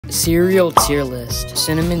Cereal tier list.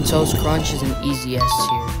 Cinnamon Toast Crunch is an easy S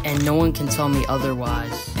tier, and no one can tell me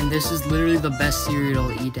otherwise. And this is literally the best cereal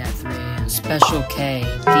to eat at 3 a.m. Special K,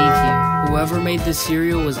 D tier. Whoever made this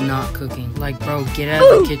cereal was not cooking. Like, bro, get out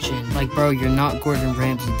of the kitchen. Like, bro, you're not Gordon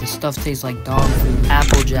Ramsay. This stuff tastes like dog food.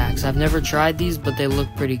 Apple Jacks. I've never tried these, but they look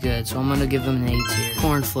pretty good, so I'm gonna give them an A tier.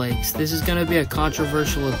 Corn Flakes. This is gonna be a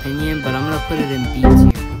controversial opinion, but I'm gonna put it in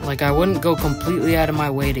B tier. Like, I wouldn't go completely out of my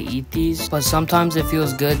way to eat these, but sometimes it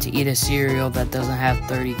feels good to eat a cereal that doesn't have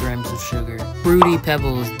 30 grams of sugar. Fruity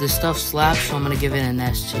Pebbles. This stuff slaps, so I'm gonna give it an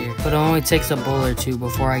S tier, but it only takes a bowl or two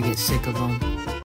before I get sick of them.